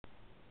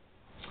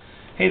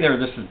Hey there,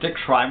 this is Dick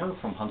Schreiber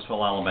from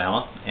Huntsville,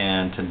 Alabama,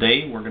 and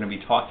today we're going to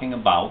be talking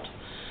about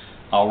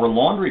our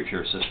laundry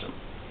pure system.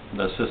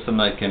 The system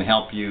that can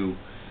help you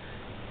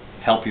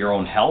help your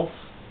own health,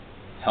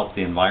 help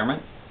the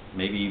environment,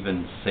 maybe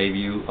even save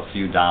you a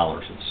few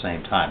dollars at the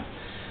same time.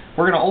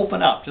 We're going to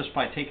open up just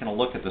by taking a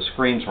look at the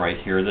screens right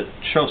here that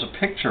shows a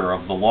picture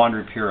of the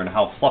laundry pure and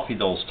how fluffy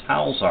those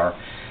towels are.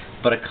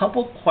 But a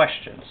couple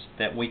questions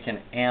that we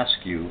can ask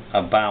you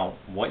about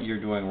what you're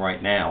doing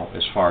right now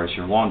as far as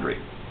your laundry.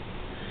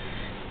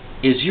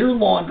 Is your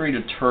laundry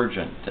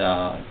detergent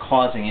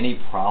causing any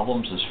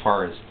problems as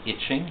far as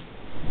itching?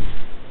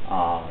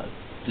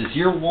 Is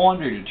your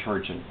laundry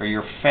detergent or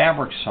your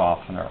fabric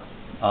softener,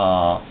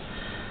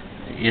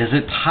 is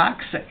it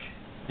toxic?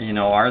 You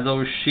know, are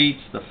those sheets,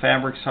 the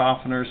fabric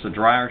softeners, the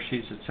dryer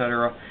sheets,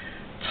 etc.,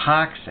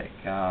 toxic?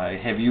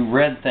 Have you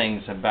read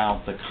things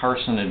about the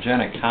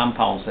carcinogenic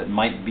compounds that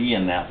might be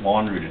in that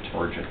laundry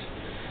detergent?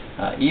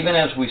 Even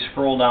as we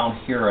scroll down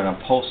here in a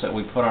post that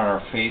we put on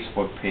our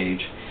Facebook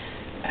page,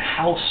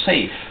 how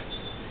safe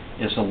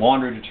is the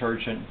laundry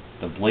detergent,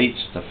 the bleach,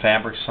 the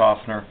fabric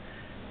softener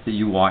that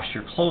you wash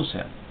your clothes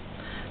in?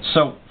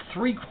 So,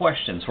 3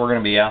 questions we're going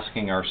to be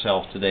asking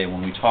ourselves today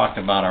when we talk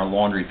about our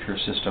laundry pure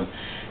system.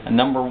 And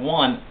number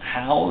 1,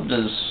 how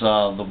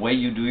does the way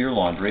you do your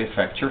laundry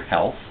affect your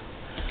health?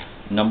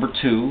 Number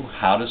 2,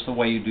 how does the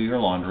way you do your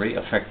laundry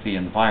affect the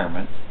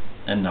environment?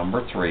 And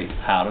number 3,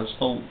 how does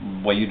the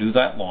way you do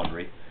that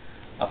laundry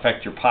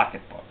affect your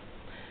pocketbook?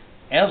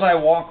 As I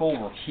walk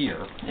over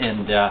here,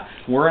 and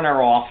we're in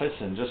our office,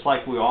 and just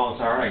like we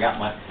always are, I got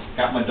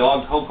my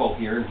dog Coco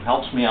here, who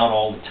helps me out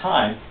all the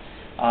time.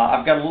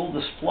 I've got a little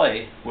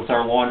display with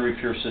our laundry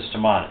pure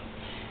system on it.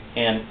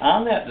 And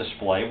on that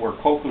display, where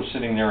Coco's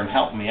sitting there and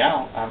helping me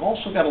out, I've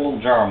also got a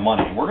little jar of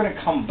money. We're going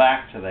to come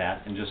back to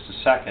that in just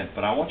a second,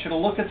 but I want you to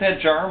look at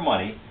that jar of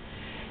money,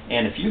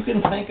 and if you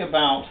can think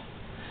about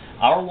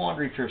our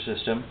laundry pure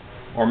system,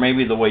 or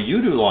maybe the way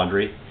you do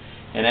laundry,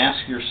 and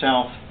ask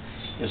yourself,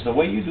 is the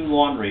way you do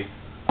laundry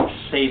a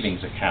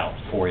savings account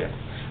for you?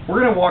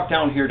 We're going to walk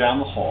down here down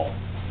the hall,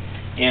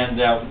 and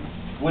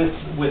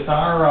with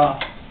our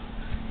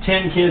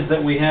 10 kids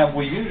that we have,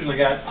 we usually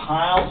got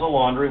piles of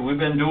laundry. We've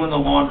been doing the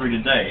laundry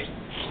today,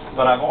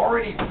 but I've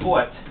already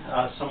put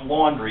some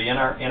laundry in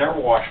our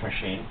wash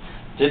machine.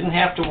 Didn't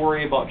have to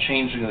worry about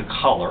changing the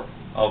color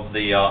of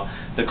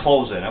the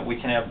clothes in it.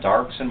 We can have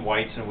darks and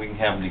whites, and we can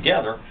have them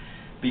together,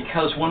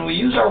 because when we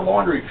use our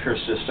laundry pure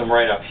system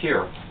right up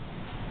here,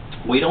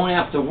 we don't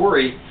have to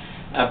worry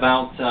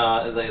about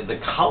the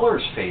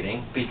colors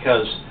fading,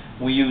 because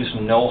we use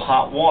no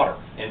hot water.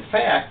 In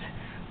fact,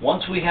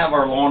 once we have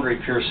our laundry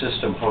pure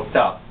system hooked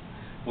up,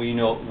 we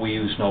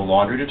use no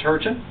laundry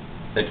detergent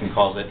that can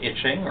cause that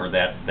itching or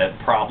that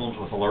problems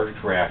with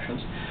allergic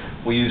reactions.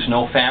 We use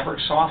no fabric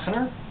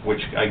softener,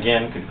 which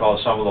again could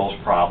cause some of those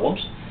problems,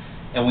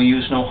 and we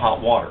use no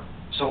hot water.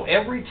 So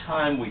every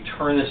time we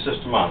turn this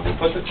system on, we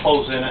put the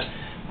clothes in it,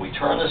 we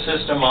turn the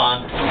system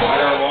on, we get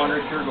our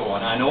laundry pure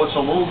going. I know it's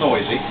a little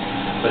noisy,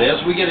 but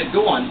as we get it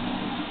going,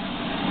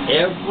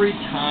 every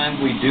time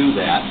we do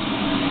that,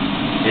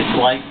 it's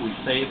like we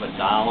save $1.50.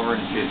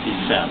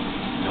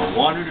 No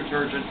laundry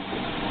detergent,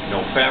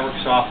 no fabric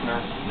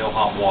softener, no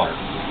hot water.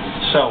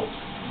 So,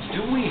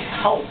 do we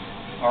help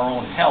our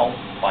own health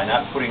by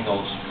not putting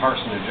those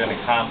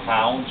carcinogenic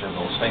compounds or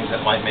those things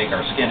that might make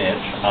our skin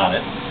itch on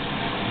it?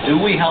 Do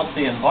we help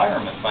the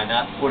environment by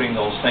not putting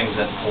those things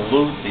that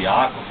pollute the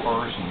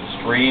aquifers and the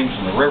streams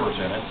and the rivers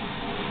in it?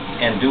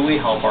 And do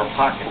we help our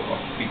pocketbook?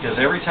 Because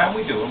every time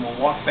we do, and we'll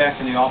walk back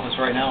in the office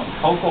right now, and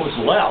Coco's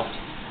left.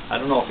 I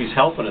don't know if he's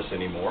helping us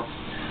anymore.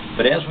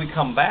 But as we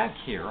come back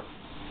here,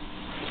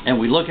 and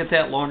we look at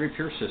that laundry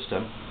pure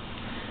system,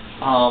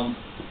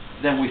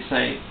 then we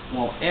say,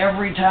 well,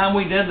 every time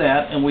we did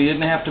that, and we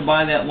didn't have to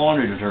buy that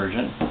laundry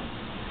detergent,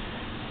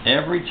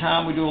 every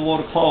time we do a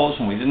load of clothes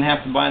and we didn't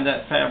have to buy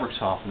that fabric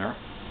softener,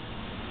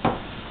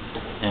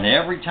 and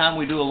every time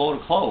we do a load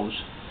of clothes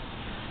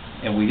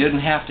and we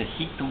didn't have to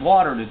heat the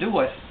water to do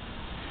it,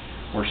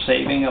 we're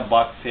saving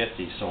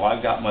 $1.50. So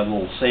I've got my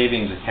little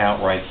savings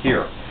account right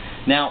here.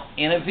 Now,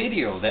 in a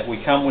video that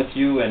we come with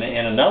you in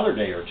another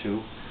day or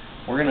two,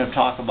 we're going to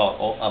talk about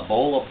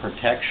Ebola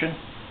protection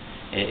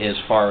as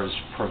far as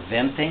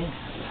preventing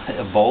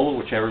Ebola,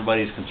 which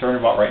everybody's concerned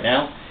about right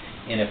now.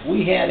 And if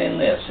we had in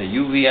this a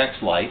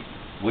UVX light,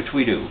 which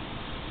we do,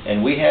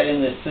 and we had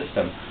in this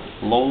system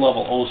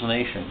low-level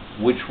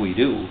ozonation, which we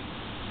do,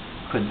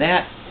 could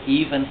that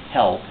even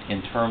help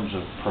in terms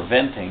of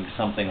preventing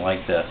something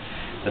like the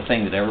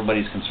thing that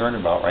everybody's concerned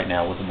about right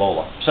now with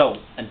Ebola? So,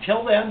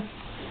 until then,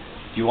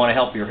 do you want to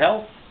help your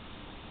health?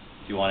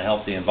 Do you want to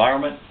help the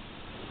environment?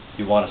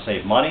 Do you want to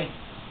save money?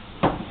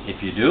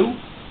 If you do,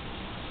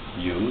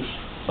 use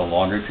the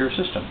laundry pure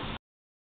system.